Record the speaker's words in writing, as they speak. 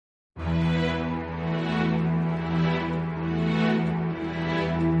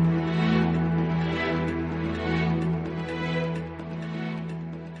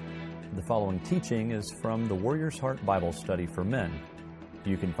following teaching is from the Warrior's Heart Bible Study for Men.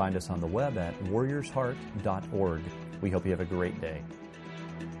 You can find us on the web at warriorsheart.org. We hope you have a great day.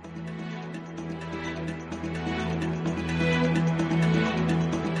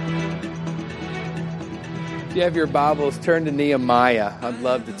 If you have your Bibles, turn to Nehemiah. I'd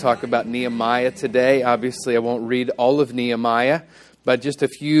love to talk about Nehemiah today. Obviously, I won't read all of Nehemiah, but just a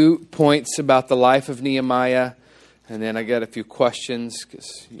few points about the life of Nehemiah. And then I got a few questions,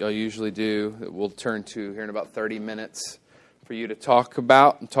 because y'all usually do, that we'll turn to here in about 30 minutes for you to talk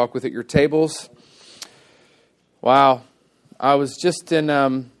about and talk with at your tables. Wow. I was just in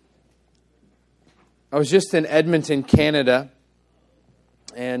Edmonton, Canada.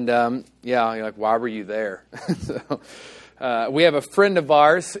 And, you're like, why were you there? We have a friend of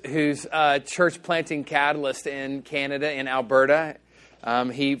ours who's a church planting catalyst in Canada, in Alberta.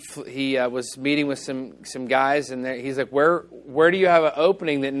 He was meeting with some guys, and he's like, where do you have an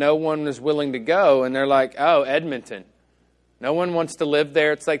opening that no one is willing to go? And they're like, oh, Edmonton. No one wants to live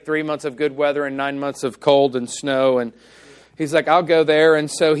there. It's like 3 months of good weather and 9 months of cold and snow. And he's like, I'll go there. And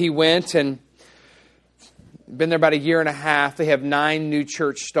so he went and been there about a year and a half. They have 9 new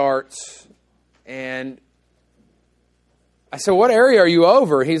church starts. And I said, what area are you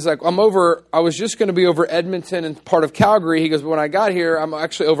over? He's like, I was just going to be over Edmonton and part of Calgary. He goes, but when I got here, I'm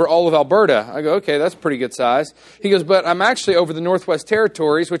actually over all of Alberta. I go, okay, that's pretty good size. He goes, but I'm actually over the Northwest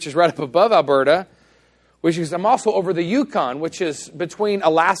Territories, which is right up above Alberta, which is, I'm also over the Yukon, which is between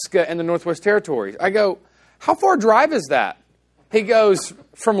Alaska and the Northwest Territories. I go, how far drive is that? He goes,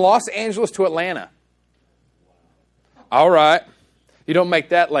 from Los Angeles to Atlanta. All right. You don't make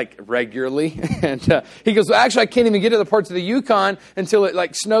that like regularly. And he goes, well, actually, I can't even get to the parts of the Yukon until it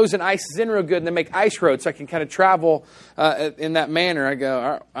like snows and ices in real good, and they make ice roads so I can kind of travel in that manner. I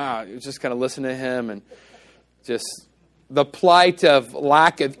go, just kind of listen to him, and just the plight of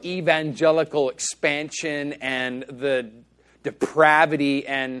lack of evangelical expansion and the depravity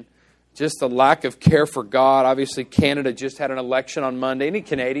and just the lack of care for God. Obviously, Canada just had an election on Monday. Any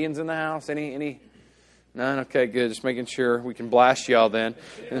Canadians in the house? Any? None? Okay, good. Just making sure we can blast y'all then.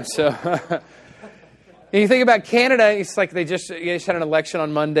 And so, and you think about Canada, it's like they just had an election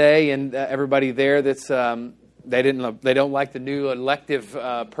on Monday, and everybody there that's they don't like the new elective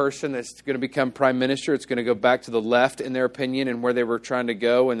person that's going to become prime minister. It's going to go back to the left, in their opinion, and where they were trying to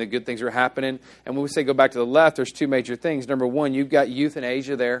go, and the good things are happening. And when we say go back to the left, there's 2 major things. Number one, you've got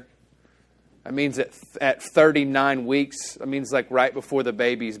euthanasia there. That means at 39 weeks, that means like right before the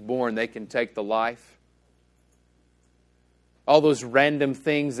baby's born, they can take the life. All those random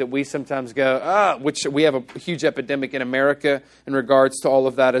things that we sometimes go, which we have a huge epidemic in America in regards to all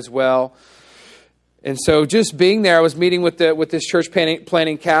of that as well. And so just being there, I was meeting with this church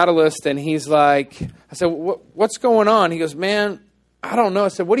planting catalyst, and he's like, I said, what's going on? He goes, man, I don't know. I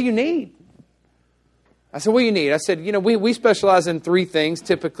said, what do you need? I said, what do you need? I said, we specialize in 3 things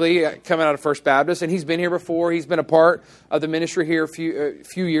typically coming out of First Baptist, and he's been here before. He's been a part of the ministry here a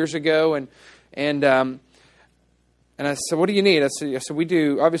few years ago, and I said, what do you need? I said, we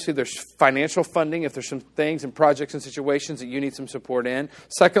do, obviously there's financial funding if there's some things and projects and situations that you need some support in.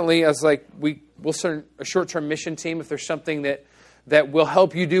 Secondly, I was like, we'll send a short-term mission team if there's something that will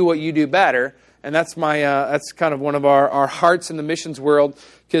help you do what you do better. And that's that's kind of one of our hearts in the missions world,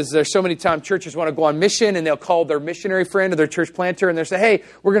 because there's so many times churches want to go on mission, and they'll call their missionary friend or their church planter, and they'll say, hey,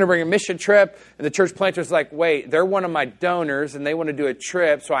 we're going to bring a mission trip. And the church planter's like, wait, they're one of my donors, and they want to do a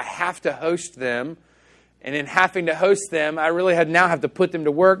trip, so I have to host them. And in having to host them, I really now have to put them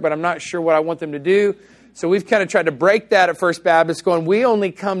to work, but I'm not sure what I want them to do. So we've kind of tried to break that at First Baptist, going, we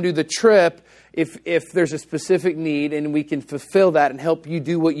only come to the trip if there's a specific need, and we can fulfill that and help you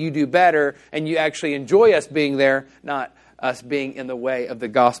do what you do better, and you actually enjoy us being there, not us being in the way of the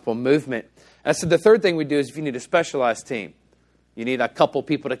gospel movement. And I said the third thing we do is if you need a specialized team. You need a couple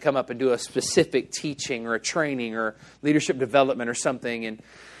people to come up and do a specific teaching or a training or leadership development or something.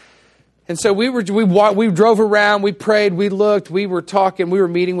 And so we drove around, we prayed, we looked, we were talking, we were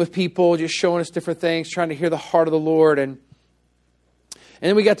meeting with people, just showing us different things, trying to hear the heart of the Lord. And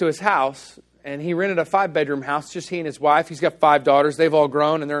then we got to his house, and he rented a 5-bedroom house, just he and his wife. He's got 5 daughters. They've all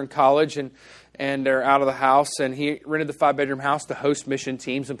grown, and they're in college, and they're out of the house. And he rented the 5-bedroom house to host mission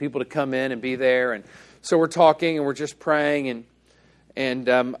teams and people to come in and be there. And so we're talking, and we're just praying,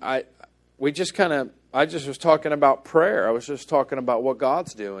 I just was talking about prayer. I was just talking about what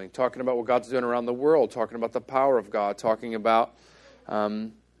God's doing, talking about what God's doing around the world, talking about the power of God, talking about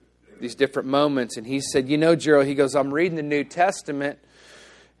these different moments. And he said, Gerald, he goes, I'm reading the New Testament,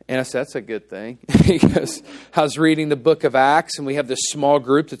 And I said, that's a good thing. Because I was reading the book of Acts, and we have this small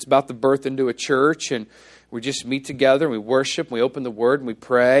group that's about to birth into a church, and we just meet together, and we worship, and we open the Word, and we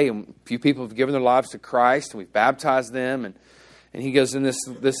pray, and a few people have given their lives to Christ, and we've baptized them, and he goes, and this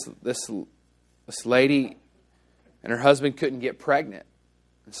lady and her husband couldn't get pregnant.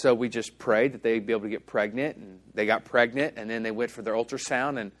 And so we just prayed that they'd be able to get pregnant, and they got pregnant, and then they went for their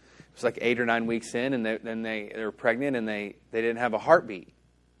ultrasound, and it was like 8 or 9 weeks in, and then they were pregnant, and they didn't have a heartbeat.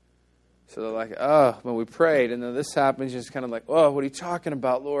 So they're like, oh, when we prayed, and then this happens, just kind of like, oh, what are you talking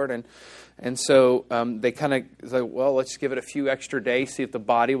about, Lord? And so they kind of like, well, let's give it a few extra days, see if the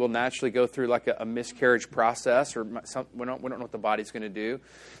body will naturally go through like a miscarriage process, or we don't know what the body's going to do.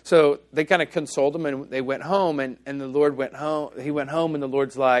 So they kind of consoled them, and they went home, and the Lord went home. He went home, and the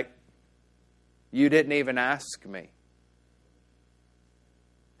Lord's like, you didn't even ask me.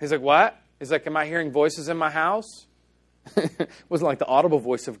 He's like, what? He's like, am I hearing voices in my house? It wasn't like the audible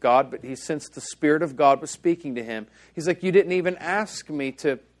voice of God, but he sensed the Spirit of God was speaking to him. He's like, you didn't even ask me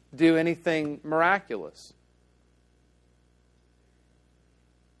to do anything miraculous.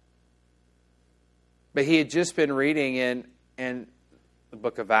 But he had just been reading in the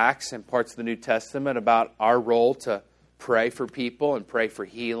book of Acts and parts of the New Testament about our role to pray for people and pray for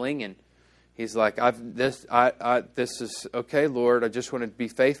healing. And he's like, this is okay, Lord. I just want to be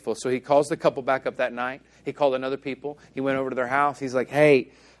faithful. So he calls the couple back up that night. He called another people. He went over to their house. He's like,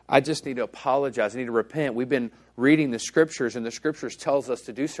 hey, I just need to apologize. I need to repent. We've been reading the Scriptures, and the Scriptures tells us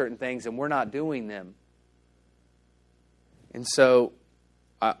to do certain things, and we're not doing them. And so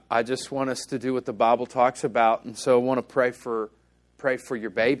I just want us to do what the Bible talks about. And so I want to pray for your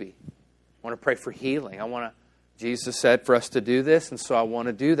baby. I want to pray for healing. Jesus said for us to do this, and so I want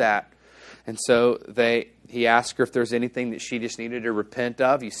to do that. And so he asked her if there's anything that she just needed to repent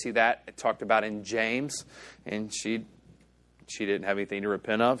of. You see that talked about in James. And she didn't have anything to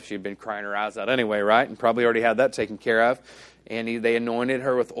repent of. She'd been crying her eyes out anyway, right? And probably already had that taken care of. And they anointed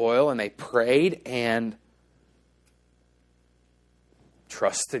her with oil, and they prayed and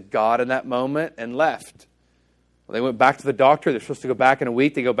trusted God in that moment and left. Well, they went back to the doctor. They're supposed to go back in a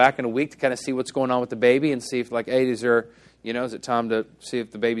week. They go back in a week to kind of see what's going on with the baby and see if, like, hey, is it time to see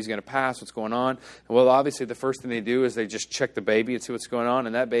if the baby's going to pass? What's going on? And well, obviously, the first thing they do is they just check the baby and see what's going on,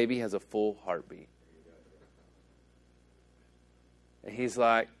 and that baby has a full heartbeat. And he's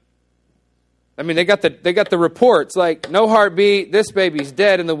like, I mean, they got the reports, like, no heartbeat, this baby's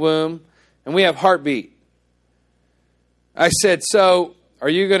dead in the womb, and we have heartbeat. I said, so are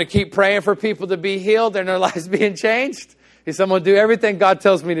you going to keep praying for people to be healed and their lives being changed? He said, I'm going to do everything God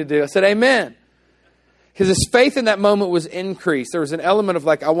tells me to do. I said, amen. Because his faith in that moment was increased. There was an element of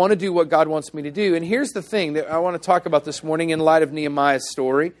like, I want to do what God wants me to do. And here's the thing that I want to talk about this morning in light of Nehemiah's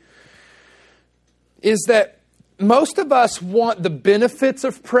story, is that most of us want the benefits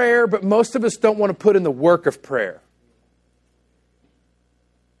of prayer, but most of us don't want to put in the work of prayer.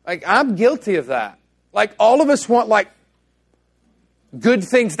 Like, I'm guilty of that. Like, all of us want, like, good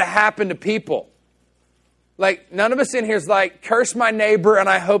things to happen to people. Like, none of us in here is like, curse my neighbor and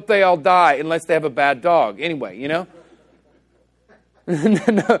I hope they all die unless they have a bad dog. Anyway, you know?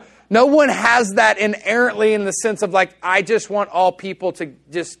 No one has that inherently in the sense of like, I just want all people to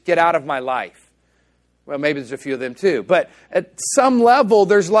just get out of my life. Well, maybe there's a few of them too. But at some level,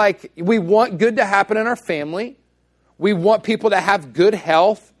 there's like, we want good to happen in our family. We want people to have good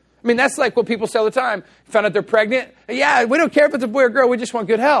health. I mean, that's like what people say all the time. Found out they're pregnant. Yeah, we don't care if it's a boy or girl. We just want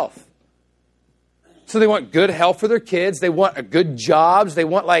good health. So they want good health for their kids. They want a good jobs. They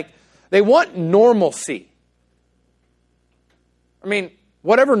want normalcy. I mean,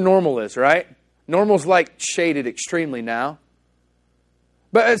 whatever normal is, right? Normal's like shaded extremely now.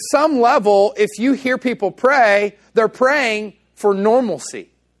 But at some level, if you hear people pray, they're praying for normalcy.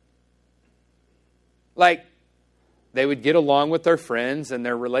 Like, they would get along with their friends and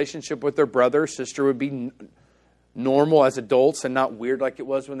their relationship with their brother or sister would be normal as adults and not weird like it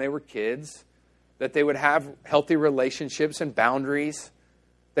was when they were kids. That they would have healthy relationships and boundaries.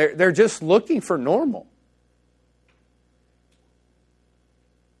 They're just looking for normal.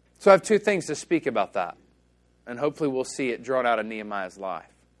 So I have two things to speak about that. And hopefully we'll see it drawn out of Nehemiah's life.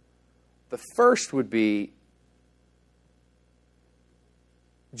 The first would be,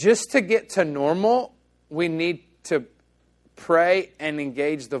 just to get to normal, we need to pray and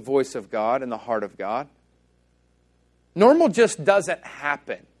engage the voice of God and the heart of God. Normal just doesn't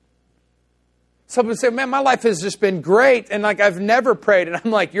happen. Someone say, man, my life has just been great, and like I've never prayed. And I'm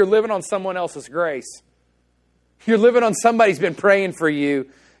like, you're living on someone else's grace. You're living on somebody's been praying for you.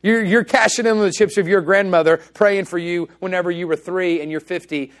 You're cashing in on the chips of your grandmother, praying for you whenever you were 3 and you're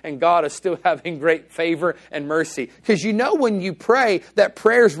 50, and God is still having great favor and mercy. Because you know when you pray, that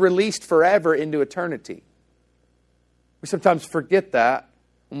prayer is released forever into eternity. We sometimes forget that.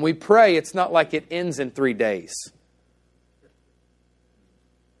 When we pray, it's not like it ends in 3 days.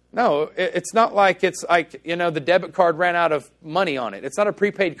 No, it's not like it's like, the debit card ran out of money on it. It's not a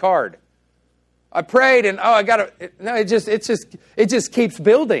prepaid card. I prayed and it just keeps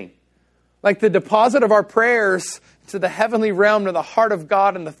building. Like the deposit of our prayers to the heavenly realm, to the heart of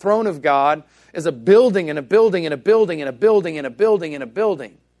God and the throne of God is a building and a building and a building and a building and a building and a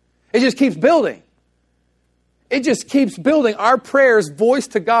building. It just keeps building. It just keeps building. Our prayers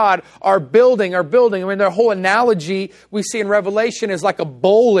voiced to God are building. I mean, their whole analogy we see in Revelation is like a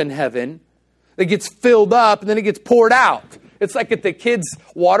bowl in heaven that gets filled up and then it gets poured out. It's like at the kids'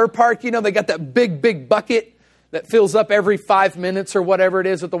 water park, they got that big bucket that fills up every 5 minutes or whatever it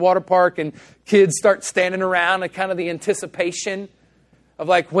is at the water park, and kids start standing around and kind of the anticipation of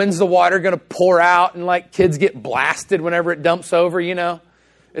like, when's the water going to pour out, and like kids get blasted whenever it dumps over,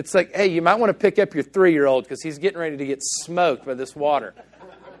 It's like, hey, you might want to pick up your 3-year-old because he's getting ready to get smoked by this water.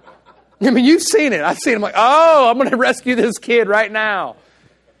 I mean, you've seen it. I've seen him like, I'm going to rescue this kid right now.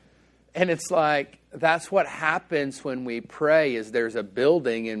 And it's like, that's what happens when we pray is there's a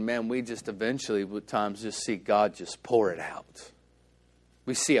building and man, we just eventually at times just see God just pour it out.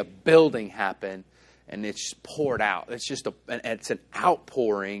 We see a building happen and it's poured out. It's just it's an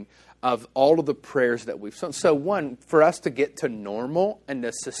outpouring of all of the prayers that we've done. So one, for us to get to normal and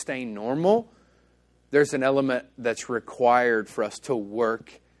to sustain normal, there's an element that's required for us to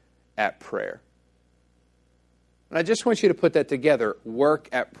work at prayer. And I just want you to put that together, work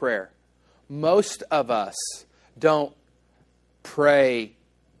at prayer. Most of us don't pray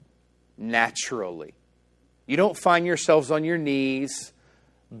naturally. You don't find yourselves on your knees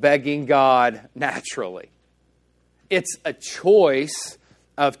begging God naturally. It's a choice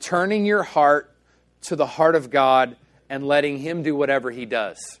of turning your heart to the heart of God and letting Him do whatever He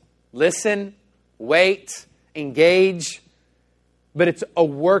does. Listen, wait, engage, but it's a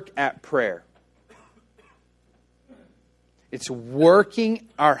work at prayer. It's working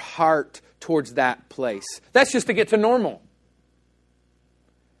our heart towards that place. That's just to get to normal.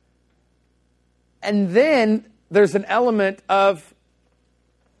 And then there's an element of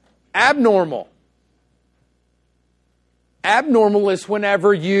abnormal. Abnormal is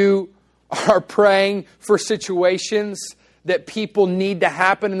whenever you are praying for situations that people need to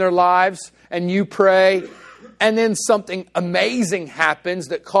happen in their lives, and you pray, and then something amazing happens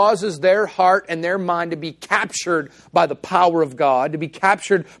that causes their heart and their mind to be captured by the power of God, to be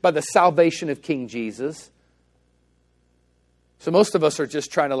captured by the salvation of King Jesus. So most of us are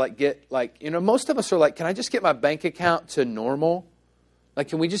just trying to most of us are like, can I just get my bank account to normal? Like,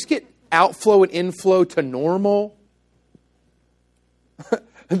 can we just get outflow and inflow to normal?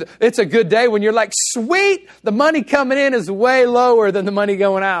 It's a good day when you're like, sweet, the money coming in is way lower than the money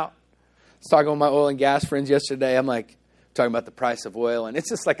going out. I was talking with my oil and gas friends yesterday. I'm like, talking about the price of oil. And it's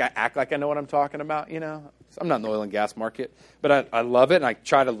just like I act like I know what I'm talking about, I'm not in the oil and gas market. But I love it, and I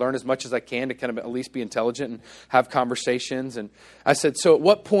try to learn as much as I can to kind of at least be intelligent and have conversations. And I said, so at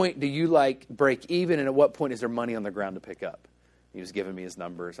what point do you break even, and at what point is there money on the ground to pick up? He was giving me his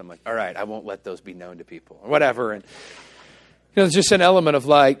numbers. I'm like, all right, I won't let those be known to people or whatever. And there's just an element of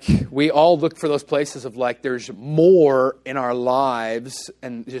we all look for those places of there's more in our lives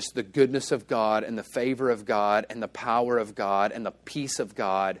and just the goodness of God and the favor of God and the power of God and the peace of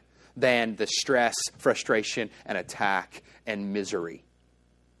God than the stress, frustration, and attack and misery.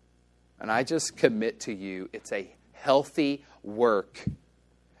 And I just commit to you, it's a healthy work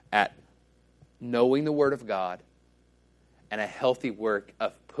at knowing the Word of God and a healthy work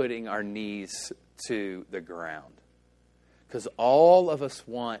of putting our knees to the ground. Because all of us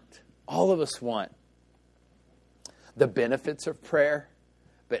want the benefits of prayer,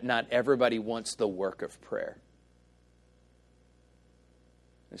 but not everybody wants the work of prayer.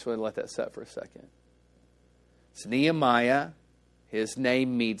 I just want to let that set for a second. It's Nehemiah. His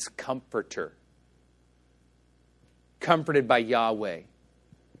name means comforter. Comforted by Yahweh.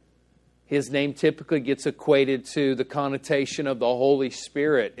 His name typically gets equated to the connotation of the Holy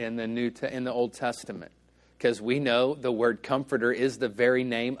Spirit in the Old Testament. Because we know the word comforter is the very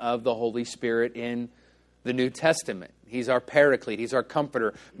name of the Holy Spirit in the New Testament. He's our paraclete. He's our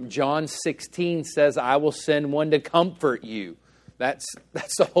comforter. John 16 says, I will send one to comfort you. That's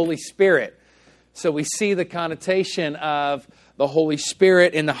the Holy Spirit. So we see the connotation of the Holy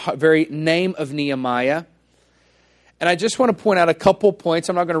Spirit in the very name of Nehemiah. And I just want to point out a couple points.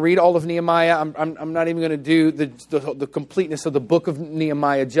 I'm not going to read all of Nehemiah. I'm not even going to do the completeness of the book of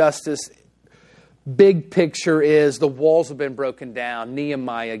Nehemiah justice. Big picture is the walls have been broken down.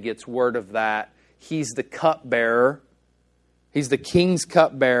 Nehemiah gets word of that. He's the cupbearer. He's the king's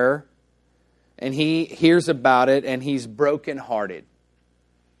cupbearer. And he hears about it, and he's brokenhearted.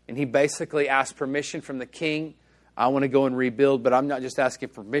 And he basically asks permission from the king. I want to go and rebuild, but I'm not just asking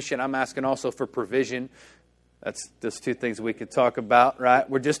for permission. I'm asking also for provision. That's just two things we could talk about, right?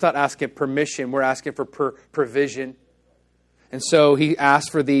 We're just not asking permission. We're asking for provision. And so he asks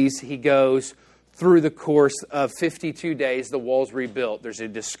for these. He goes through the course of 52 days, the wall's rebuilt. There's a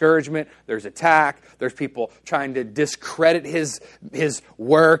discouragement. There's attack. There's people trying to discredit his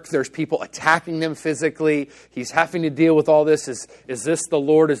work. There's people attacking them physically. He's having to deal with all this. Is this the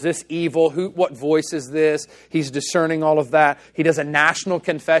Lord? Is this evil? What voice is this? He's discerning all of that. He does a national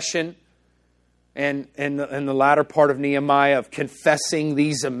confession. And in the latter part of Nehemiah of confessing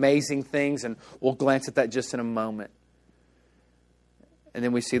these amazing things. And we'll glance at that just in a moment. And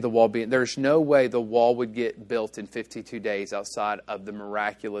then we see the wall being... There's no way the wall would get built in 52 days outside of the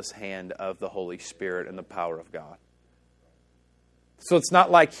miraculous hand of the Holy Spirit and the power of God. So it's not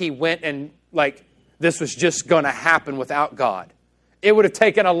like he went and this was just going to happen without God. It would have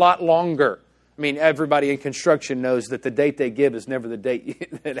taken a lot longer. I mean, everybody in construction knows that the date they give is never the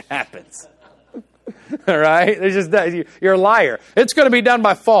date that it happens. All right? You're a liar. It's going to be done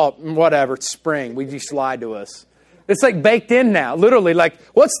by fall. Whatever. It's spring. We just lied to us. It's like baked in now. Literally,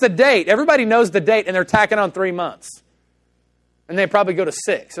 what's the date? Everybody knows the date, and they're tacking on 3 months. And they probably go to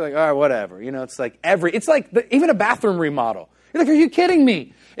 6. They're like, all right, whatever. It's like even a bathroom remodel. You're like, are you kidding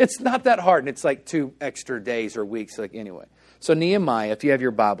me? It's not that hard. And it's like 2 extra days or weeks. Anyway. So Nehemiah, if you have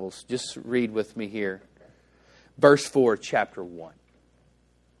your Bibles, just read with me here. Verse 4, chapter 1.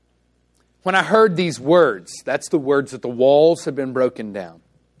 When I heard these words, that's the words that the walls had been broken down.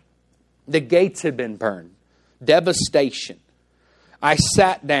 The gates had been burned. Devastation. I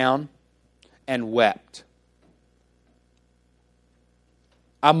sat down and wept.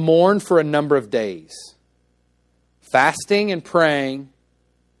 I mourned for a number of days, fasting and praying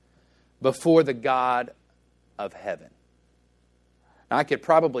before the God of heaven. Now, I could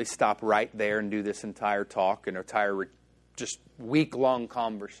probably stop right there and do this entire talk, an entire just week-long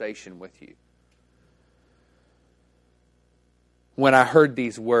conversation with you. When I heard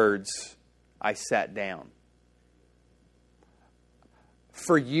these words, I sat down.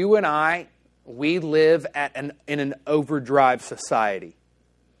 For you and I, we live in an overdrive society.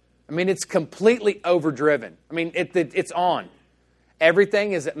 I mean, it's completely overdriven. I mean, it's on.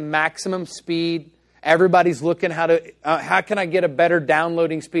 Everything is at maximum speed. Everybody's looking how can I get a better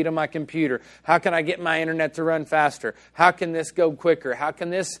downloading speed on my computer? How can I get my internet to run faster? How can this go quicker? How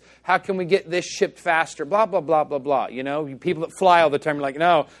can we get this shipped faster? Blah, blah, blah, blah, blah. People that fly all the time are like,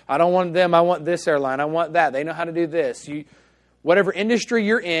 no, I don't want them. I want this airline. I want that. They know how to do this. Whatever industry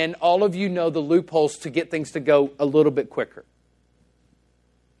you're in, all of you know the loopholes to get things to go a little bit quicker.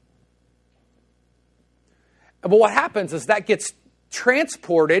 But what happens is that gets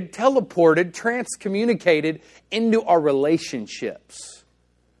transported, teleported, transcommunicated into our relationships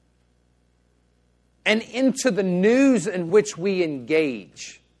and into the news in which we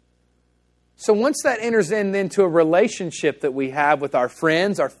engage. So once that enters into a relationship that we have with our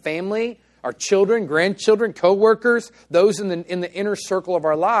friends, our family, our children, grandchildren, co-workers, those in the inner circle of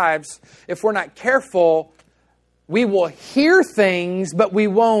our lives, if we're not careful, we will hear things, but we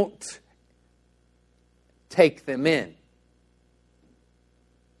won't take them in.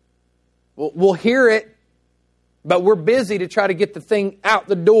 We'll hear it, but we're busy to try to get the thing out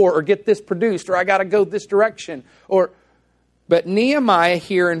the door or get this produced or I got to go this direction. But Nehemiah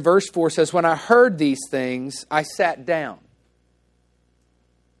here in verse 4 says, when I heard these things, I sat down.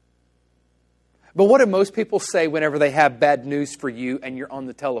 But what do most people say whenever they have bad news for you and you're on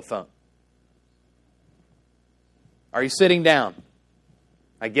the telephone? Are you sitting down?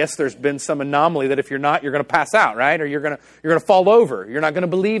 I guess there's been some anomaly that if you're not, you're going to pass out, right? Or you're going to fall over. You're not going to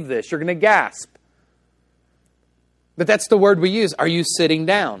believe this. You're going to gasp. But that's the word we use. Are you sitting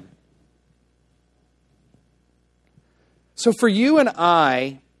down? So for you and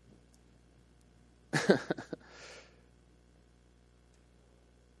I,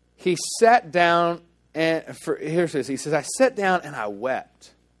 he sat down and here's this. He says, I sat down and I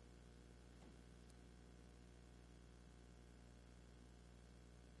wept.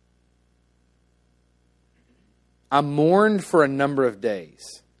 I mourned for a number of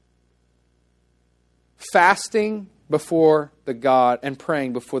days, fasting before the God and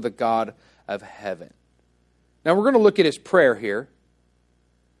praying before the God of heaven. Now we're going to look at his prayer here.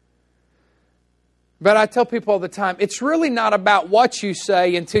 But I tell people all the time, it's really not about what you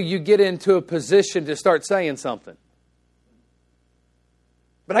say until you get into a position to start saying something.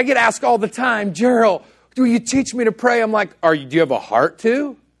 But I get asked all the time, Gerald, do you teach me to pray? I'm like, do you have a heart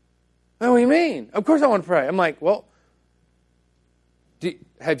to? What do you mean? Of course I want to pray. I'm like, well,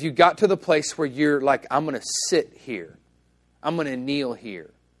 have you got to the place where you're like, I'm going to sit here. I'm going to kneel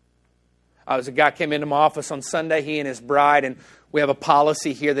here. A guy came into my office on Sunday, he and his bride, and we have a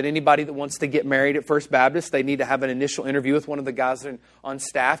policy here that anybody that wants to get married at First Baptist, they need to have an initial interview with one of the guys on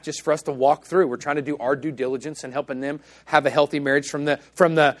staff just for us to walk through. We're trying to do our due diligence and helping them have a healthy marriage from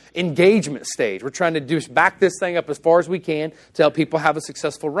the engagement stage. We're trying to just back this thing up as far as we can to help people have a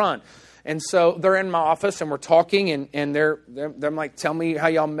successful run. And so they're in my office and we're talking and they're like, tell me how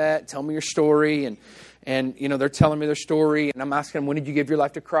y'all met, tell me your story. And you know, they're telling me their story, and I'm asking them, when did you give your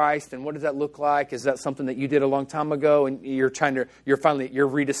life to Christ, and what does that look like? Is that something that you did a long time ago, and you're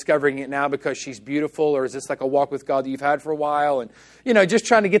rediscovering it now because she's beautiful, or is this like a walk with God that you've had for a while? And you know, just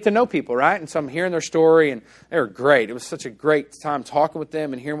trying to get to know people, right? And so I'm hearing their story, and they were great. It was such a great time talking with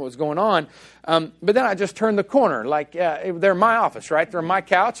them and hearing what was going on. But then I just turned the corner, like they're in my office, right? They're on my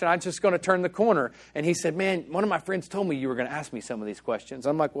couch, and I'm just going to turn the corner. And he said, man, one of my friends told me you were going to ask me some of these questions.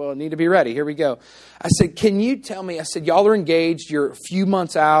 I'm like, well, I need to be ready. Here we go. I said, can you tell me, I said, y'all are engaged. You're a few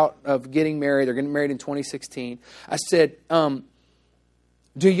months out of getting married. They're getting married in 2016. I said,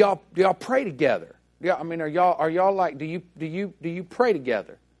 do y'all pray together? Yeah, I mean, are y'all like, do you pray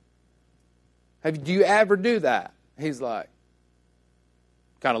together? Do you ever do that? He's like,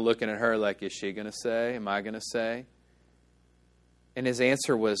 kind of looking at her like, is she going to say? Am I going to say? And his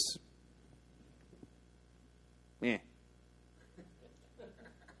answer was, yeah.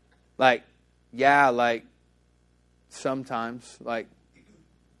 Like, yeah, like sometimes, like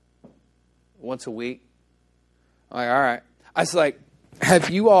once a week. I'm like, all right. I was like, have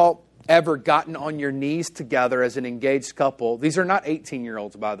you all ever gotten on your knees together as an engaged couple? These are not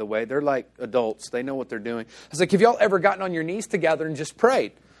 18-year-olds, by the way. They're like adults. They know what they're doing. I was like, have y'all ever gotten on your knees together and just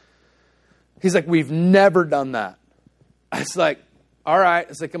prayed? He's like, we've never done that. I was like, all right.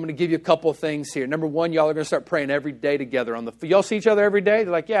 It's like, I'm going to give you a couple of things here. Number one, y'all are going to start praying every day together. Y'all see each other every day?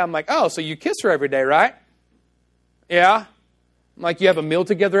 They're like, yeah. I'm like, oh, so you kiss her every day, right? Yeah. I'm like, you have a meal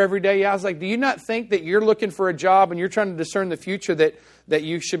together every day? Yeah. I was like, do you not think that you're looking for a job and you're trying to discern the future that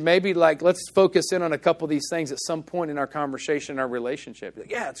you should maybe like, let's focus in on a couple of these things at some point in our conversation, our relationship? Like,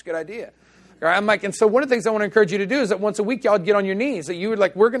 yeah, it's a good idea. Right? I'm like, and so one of the things I want to encourage you to do is that once a week y'all would get on your knees. That you would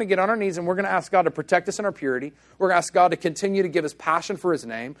like, we're going to get on our knees and we're going to ask God to protect us in our purity. We're going to ask God to continue to give us passion for His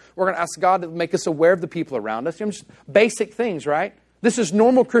name. We're going to ask God to make us aware of the people around us. You know, just basic things, right? This is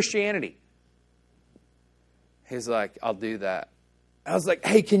normal Christianity. He's like, I'll do that. I was like,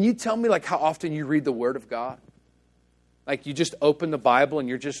 hey, can you tell me like how often you read the Word of God? Like you just open the Bible and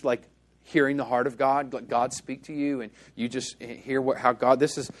you're just like hearing the heart of God, let God speak to you, and you just hear how God.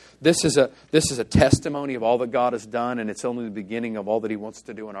 This is a testimony of all that God has done, and it's only the beginning of all that He wants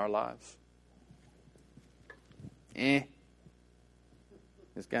to do in our lives. It's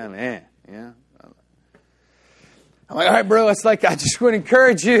kind of yeah. I'm like, all right, bro. It's like I just want to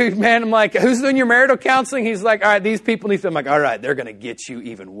encourage you, man. I'm like, who's doing your marital counseling? He's like, all right, these people need to. I'm like, all right, they're going to get you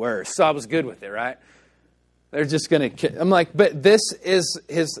even worse. So I was good with it, right? They're just going to, I'm like, but this is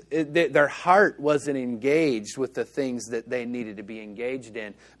their heart wasn't engaged with the things that they needed to be engaged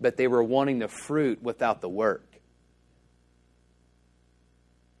in, but they were wanting the fruit without the work.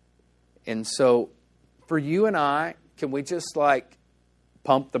 And so for you and I, can we just like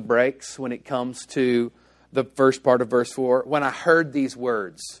pump the brakes when it comes to the first part of verse 4? When I heard these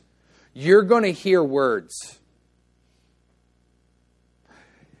words, you're going to hear words.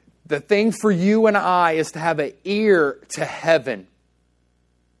 The thing for you and I is to have an ear to heaven.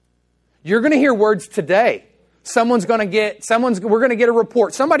 You're going to hear words today. We're going to get a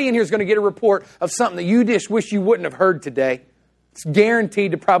report. Somebody in here is going to get a report of something that you just wish you wouldn't have heard today. It's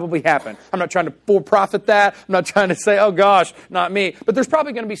guaranteed to probably happen. I'm not trying to for-profit that. I'm not trying to say, oh gosh, not me. But there's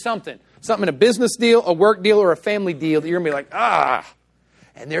probably going to be something. Something in a business deal, a work deal, or a family deal that you're going to be like,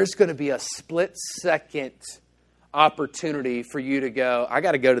 And there's going to be a split-second opportunity for you to go, I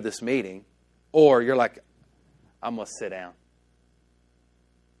got to go to this meeting. Or you're like, I'm going to sit down.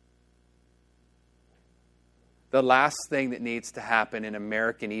 The last thing that needs to happen in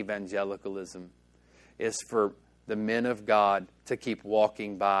American evangelicalism is for the men of God to keep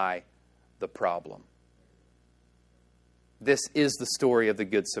walking by the problem. This is the story of the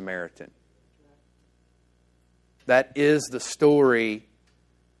Good Samaritan. That is the story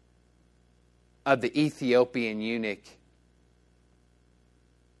of the Ethiopian eunuch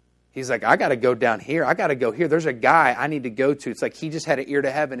He's like, I got to go down here. I got to go here. There's a guy I need to go to. It's like he just had an ear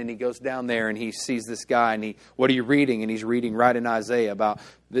to heaven, and he goes down there, and he sees this guy, and what are you reading? And he's reading right in Isaiah about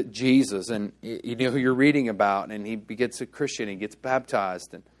Jesus, and you know who you're reading about, and he gets a Christian, he gets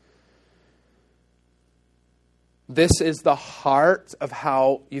baptized. And this is the heart of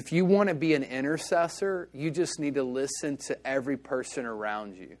how, if you want to be an intercessor, you just need to listen to every person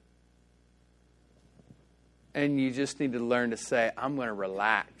around you. And you just need to learn to say, I'm going to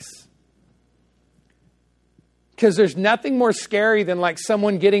relax. Because there's nothing more scary than like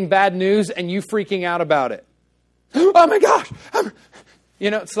someone getting bad news and you freaking out about it. Oh my gosh.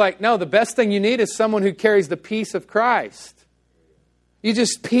 It's like, no, the best thing you need is someone who carries the peace of Christ. You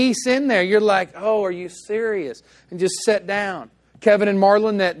just peace in there. You're like, oh, are you serious? And just sit down. Kevin and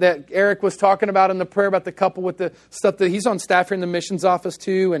Marlon that Eric was talking about in the prayer about the couple with the stuff that he's on staff here in the missions office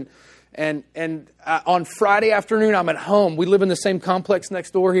too. And on Friday afternoon, I'm at home. We live in the same complex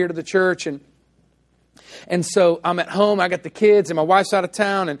next door here to the church. And so I'm at home. I got the kids and my wife's out of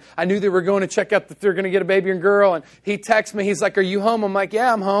town. And I knew they were going to check out that they're going to get a baby and girl. And he texts me. He's like, are you home? I'm like,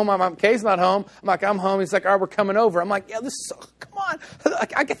 yeah, I'm home. Kay's not home. I'm like, I'm home. He's like, all right, we're coming over. I'm like, yeah, come on.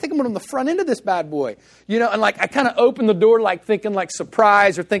 I think I'm on the front end of this bad boy. And like I kind of opened the door like thinking like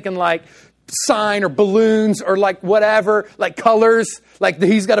surprise or thinking like sign or balloons or like whatever, like colors, like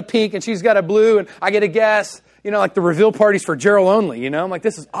he's got a pink and she's got a blue and I get a guess, like the reveal parties for Gerald only, I'm like,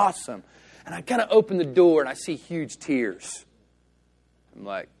 this is awesome. And I kind of open the door and I see huge tears. I'm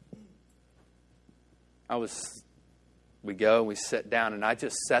like, we go and we sit down and I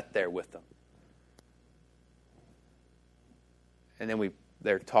just sat there with them. And then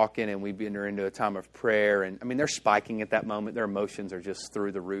they're talking and we enter into a time of prayer. And I mean, they're spiking at that moment. Their emotions are just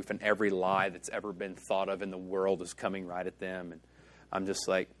through the roof and every lie that's ever been thought of in the world is coming right at them. And I'm just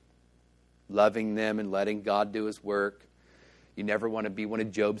like loving them and letting God do His work. You never want to be one of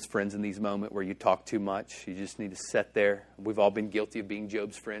Job's friends in these moments where you talk too much. You just need to sit there. We've all been guilty of being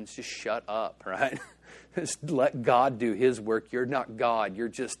Job's friends. Just shut up, right? Just let God do His work. You're not God. You're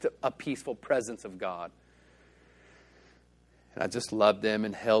just a peaceful presence of God. And I just loved them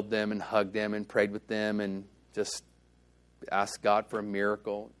and held them and hugged them and prayed with them and just asked God for a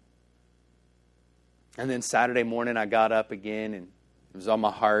miracle. And then Saturday morning I got up again and it was on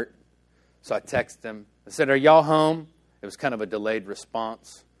my heart. So I texted them. I said, are y'all home? It was kind of a delayed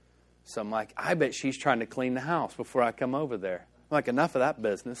response. So I'm like, I bet she's trying to clean the house before I come over there. I'm like, enough of that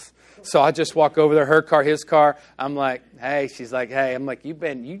business. So I just walk over there, her car, his car. I'm like, hey. She's like, hey. I'm like, you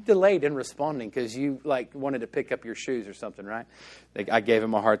delayed in responding because you like wanted to pick up your shoes or something, right? I gave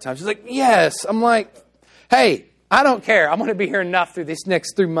him a hard time. She's like, yes. I'm like, hey, I don't care. I'm going to be here enough through these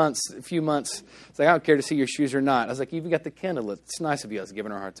next few months. It's like, I don't care to see your shoes or not. I was like, you even got the Kindle. It's nice of you. I was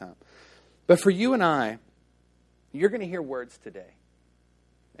giving her a hard time. But for you and I, you're going to hear words today.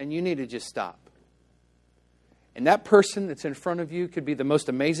 And you need to just stop. And that person that's in front of you could be the most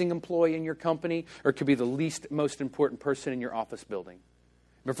amazing employee in your company or it could be the most important person in your office building.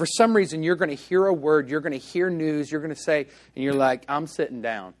 But for some reason, you're going to hear a word, you're going to hear news, you're going to say, and you're like, I'm sitting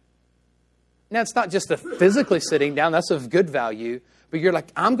down. Now, it's not just a physically sitting down. That's of good value. But you're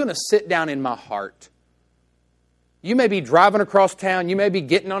like, I'm going to sit down in my heart. You may be driving across town. You may be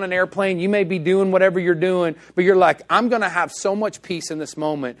getting on an airplane. You may be doing whatever you're doing. But you're like, I'm going to have so much peace in this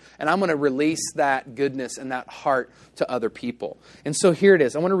moment. And I'm going to release that goodness and that heart to other people. And so here it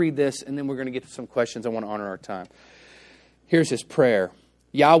is. I want to read this, and then we're going to get to some questions. I want to honor our time. Here's his prayer.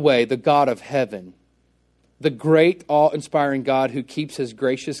 Yahweh, the God of heaven, the great, awe-inspiring God who keeps His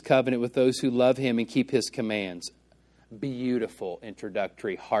gracious covenant with those who love Him and keep His commands. Beautiful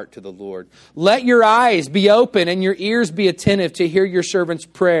introductory heart to the Lord. Let your eyes be open and your ears be attentive to hear your servant's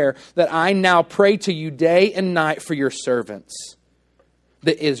prayer that I now pray to you day and night for your servants,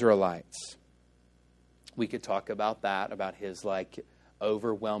 the Israelites. We could talk about that, about His like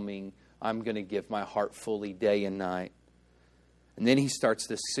overwhelming, I'm going to give my heart fully day and night. And then he starts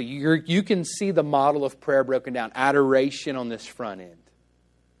this. So you can see the model of prayer broken down. Adoration on this front end.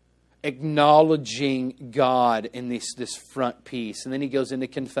 Acknowledging God in this front piece. And then he goes into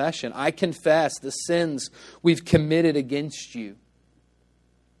confession. I confess the sins we've committed against you.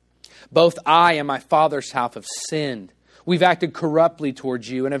 Both I and my father's house have sinned. We've acted corruptly towards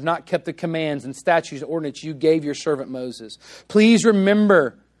you and have not kept the commands and statutes and ordinances you gave your servant Moses. Please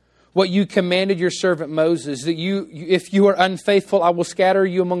remember what you commanded your servant Moses, that if you are unfaithful, I will scatter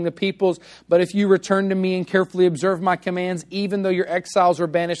you among the peoples. But if you return to me and carefully observe my commands, even though your exiles are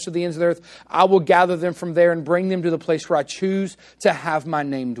banished to the ends of the earth, I will gather them from there and bring them to the place where I choose to have my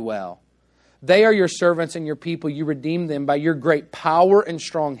name dwell. They are your servants and your people. You redeemed them by your great power and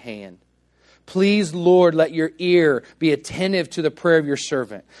strong hand. Please, Lord, let your ear be attentive to the prayer of your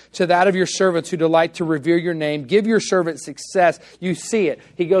servant, to that of your servants who delight to revere your name. Give your servant success. You see it.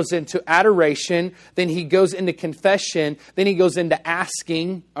 He goes into adoration, then he goes into confession, then he goes into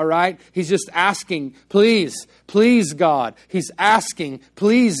asking, all right? He's just asking, please, please, God. He's asking,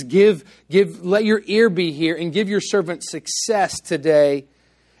 please let your ear be here and give your servant success today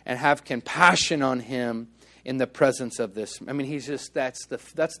and have compassion on him in the presence of this. I mean, that's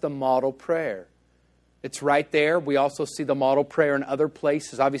the model prayer. It's right there. We also see the model prayer in other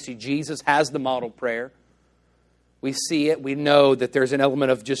places. Obviously, Jesus has the model prayer. We see it. We know that there's an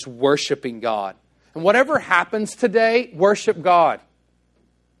element of just worshiping God. And whatever happens today, worship God.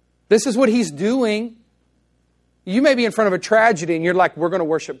 This is what He's doing. You may be in front of a tragedy and you're like, we're going to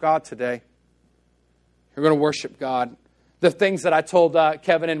worship God today. You're going to worship God. The things that I told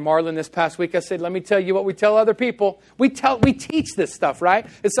Kevin and Marlon this past week, I said, let me tell you what we tell other people. We teach this stuff, right?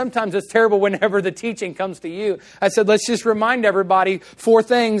 And sometimes it's terrible whenever the teaching comes to you. I said, let's just remind everybody 4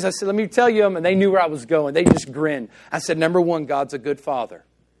 things. I said, let me tell you them. And they knew where I was going. They just grinned. I said, number 1, God's a good Father.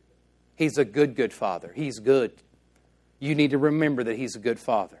 He's a good, good Father. He's good. You need to remember that He's a good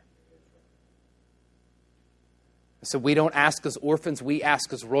Father. I said, we don't ask as orphans, we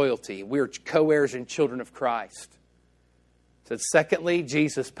ask as royalty. We're co-heirs and children of Christ. Said, secondly,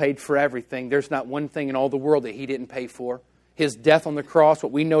 Jesus paid for everything. There's not one thing in all the world that He didn't pay for. His death on the cross,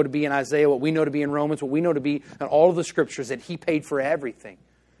 what we know to be in Isaiah, what we know to be in Romans, what we know to be in all of the Scriptures, that He paid for everything.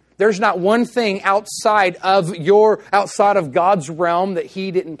 There's not one thing outside of God's realm that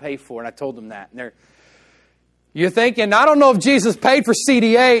He didn't pay for. And I told them that. And you're thinking, I don't know if Jesus paid for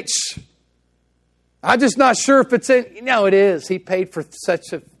CDH. I'm just not sure if it's in. No, it is. He paid for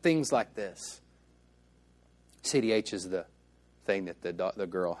things like this. CDH is the thing that the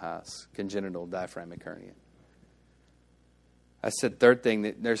girl has, congenital diaphragmatic hernia. I said, third thing,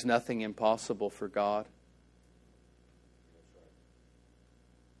 that there's nothing impossible for God.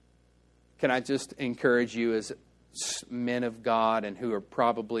 Can I just encourage you as men of God and who are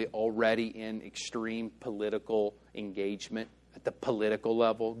probably already in extreme political engagement at the political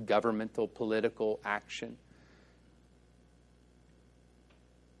level, governmental political action?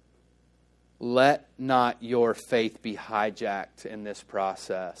 Let not your faith be hijacked in this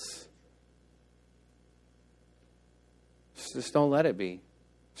process. Just don't let it be.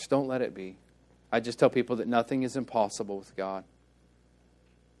 Just don't let it be. I just tell people that nothing is impossible with God.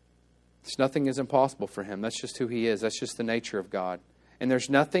 Nothing is impossible for Him. That's just who He is. That's just the nature of God. And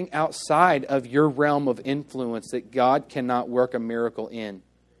there's nothing outside of your realm of influence that God cannot work a miracle in.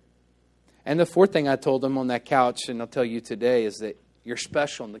 And the fourth thing I told them on that couch, and I'll tell you today, is that you're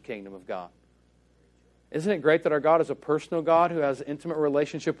special in the kingdom of God. Isn't it great that our God is a personal God who has an intimate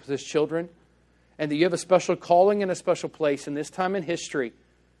relationship with His children? And that you have a special calling and a special place in this time in history.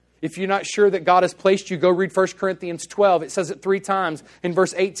 If you're not sure that God has placed you, go read 1 Corinthians 12. It says it 3 times in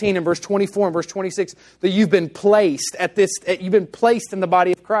verse 18 and verse 24 and verse 26 that you've been placed you've been placed in the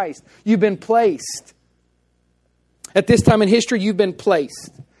body of Christ. You've been placed. At this time in history, you've been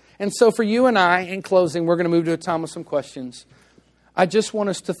placed. And so for you and I, in closing, we're going to move to a time with some questions. I just want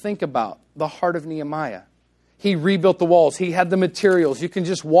us to think about the heart of Nehemiah. He rebuilt the walls. He had the materials. You can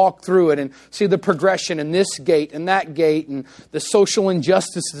just walk through it and see the progression in this gate and that gate and the social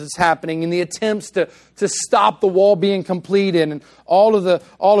injustices that's happening and the attempts to stop the wall being completed and all of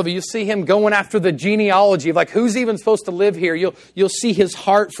it. You see him going after the genealogy of like who's even supposed to live here. You'll see his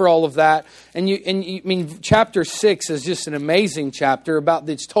heart for all of that. And chapter 6 is just an amazing chapter about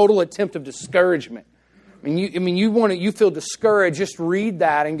this total attempt of discouragement. You feel discouraged, just read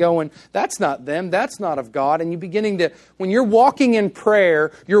that and going, that's not them, that's not of God. And when you're walking in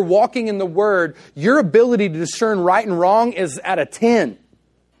prayer, you're walking in the Word, your ability to discern right and wrong is at a 10.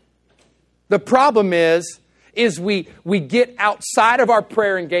 The problem is we get outside of our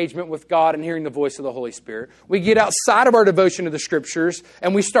prayer engagement with God and hearing the voice of the Holy Spirit. We get outside of our devotion to the Scriptures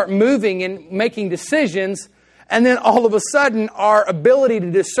and we start moving and making decisions. And then all of a sudden, our ability to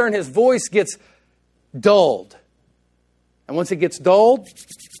discern His voice gets dulled. And once it gets dulled,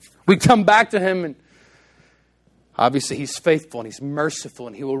 we come back to Him and obviously He's faithful and He's merciful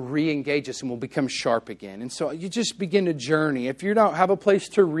and He will re-engage us and we'll become sharp again. And so you just begin to journey. If you don't have a place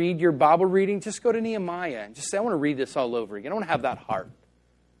to read your Bible reading, just go to Nehemiah and just say, I want to read this all over again. I want to have that heart.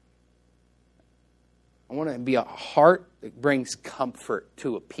 I want to be a heart that brings comfort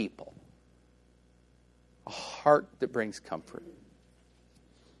to a people. A heart that brings comfort.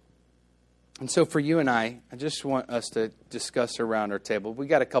 And so for you and I just want us to discuss around our table. We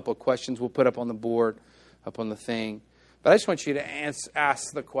got a couple of questions we'll put up on the board, up on the thing. But I just want you to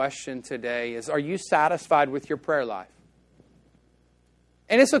ask the question today is, are you satisfied with your prayer life?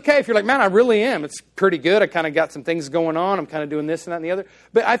 And it's okay if you're like, man, I really am. It's pretty good. I kind of got some things going on. I'm kind of doing this and that and the other.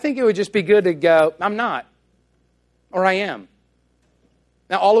 But I think it would just be good to go, I'm not. Or I am.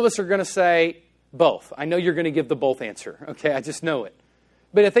 Now, all of us are going to say both. I know you're going to give the both answer. Okay, I just know it.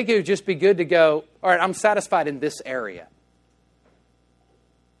 But I think it would just be good to go, all right, I'm satisfied in this area.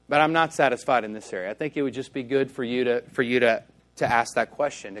 But I'm not satisfied in this area. I think it would just be good for you to ask that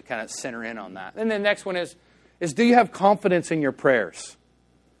question, to kind of center in on that. And then the next one is do you have confidence in your prayers?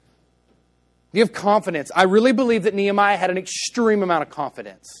 Do you have confidence? I really believe that Nehemiah had an extreme amount of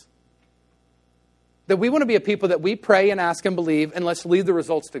confidence. That we want to be a people that we pray and ask and believe, and let's leave the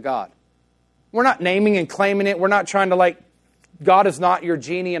results to God. We're not naming and claiming it. We're not trying to God is not your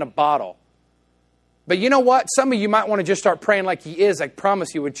genie in a bottle. But you know what? Some of you might want to just start praying like He is. I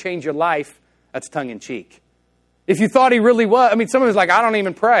promise you, would change your life. That's tongue-in-cheek. If you thought He really was, some of us I don't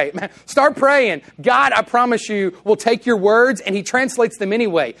even pray. Man, start praying. God, I promise you, will take your words and He translates them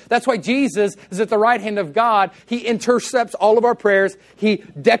anyway. That's why Jesus is at the right hand of God. He intercepts all of our prayers. He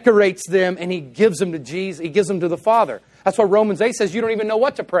decorates them and He gives them to Jesus. He gives them to the Father. That's why Romans 8 says you don't even know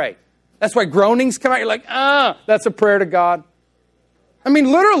what to pray. That's why groanings come out. You're like, that's a prayer to God.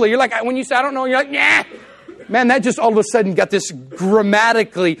 Literally, you're like, when you say, I don't know, you're like, yeah. Man, that just all of a sudden got this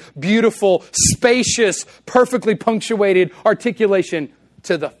grammatically beautiful, spacious, perfectly punctuated articulation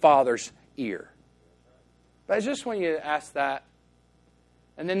to the Father's ear. But I just want you to ask that.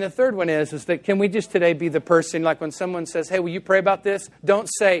 And then the third one is that can we just today be the person, like when someone says, hey, will you pray about this? Don't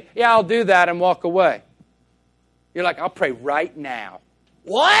say, yeah, I'll do that and walk away. You're like, I'll pray right now.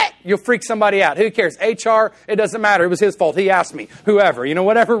 What? You'll freak somebody out. Who cares? HR, it doesn't matter. It was his fault. He asked me. Whoever.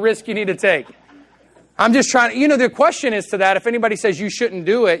 Whatever risk you need to take. I'm just trying to, the question is to that, if anybody says you shouldn't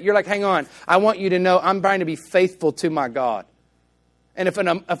do it, you're like, hang on. I want you to know I'm trying to be faithful to my God. And if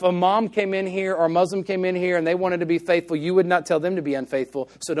a mom came in here or a Muslim came in here and they wanted to be faithful, you would not tell them to be unfaithful.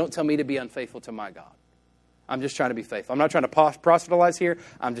 So don't tell me to be unfaithful to my God. I'm just trying to be faithful. I'm not trying to proselytize here.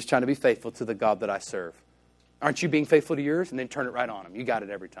 I'm just trying to be faithful to the God that I serve. Aren't you being faithful to yours? And then turn it right on them. You got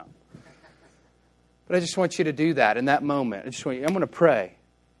it every time. But I just want you to do that in that moment. I'm going to pray.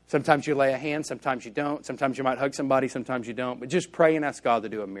 Sometimes you lay a hand, sometimes you don't. Sometimes you might hug somebody, sometimes you don't. But just pray and ask God to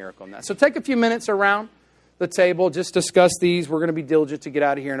do a miracle in that. So take a few minutes around the table. Just discuss these. We're going to be diligent to get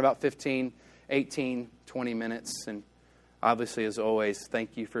out of here in about 15, 18, 20 minutes. And obviously, as always,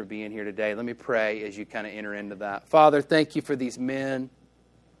 thank you for being here today. Let me pray as you kind of enter into that. Father, thank you for these men.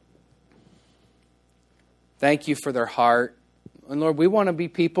 Thank you for their heart. And Lord, we want to be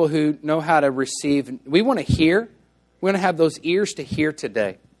people who know how to receive. We want to hear. We want to have those ears to hear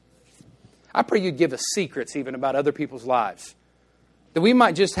today. I pray you give us secrets even about other people's lives. That we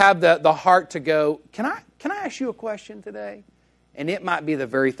might just have the heart to go, can I ask you a question today? And it might be the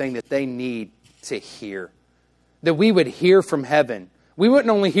very thing that they need to hear. That we would hear from heaven. We wouldn't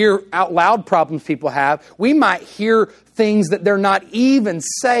only hear out loud problems people have. We might hear things that they're not even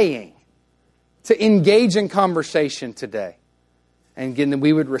saying. To engage in conversation today. And again, that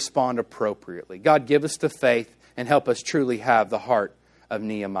we would respond appropriately. God, give us the faith and help us truly have the heart of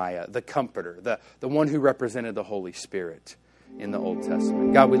Nehemiah, the comforter, the one who represented the Holy Spirit in the Old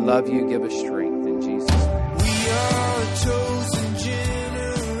Testament. God, we love you. Give us strength in Jesus' name. We are a chosen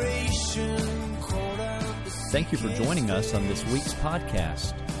generation. Thank you for joining us on this week's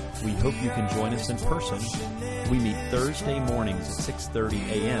podcast. We hope you can join us in person. We meet Thursday mornings at 6:30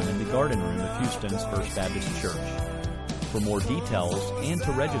 a.m. in the Garden Room of Houston's First Baptist Church. For more details and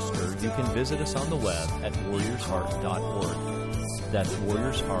to register, you can visit us on the web at warriorsheart.org. That's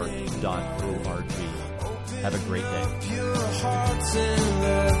warriorsheart.org. Have a great day.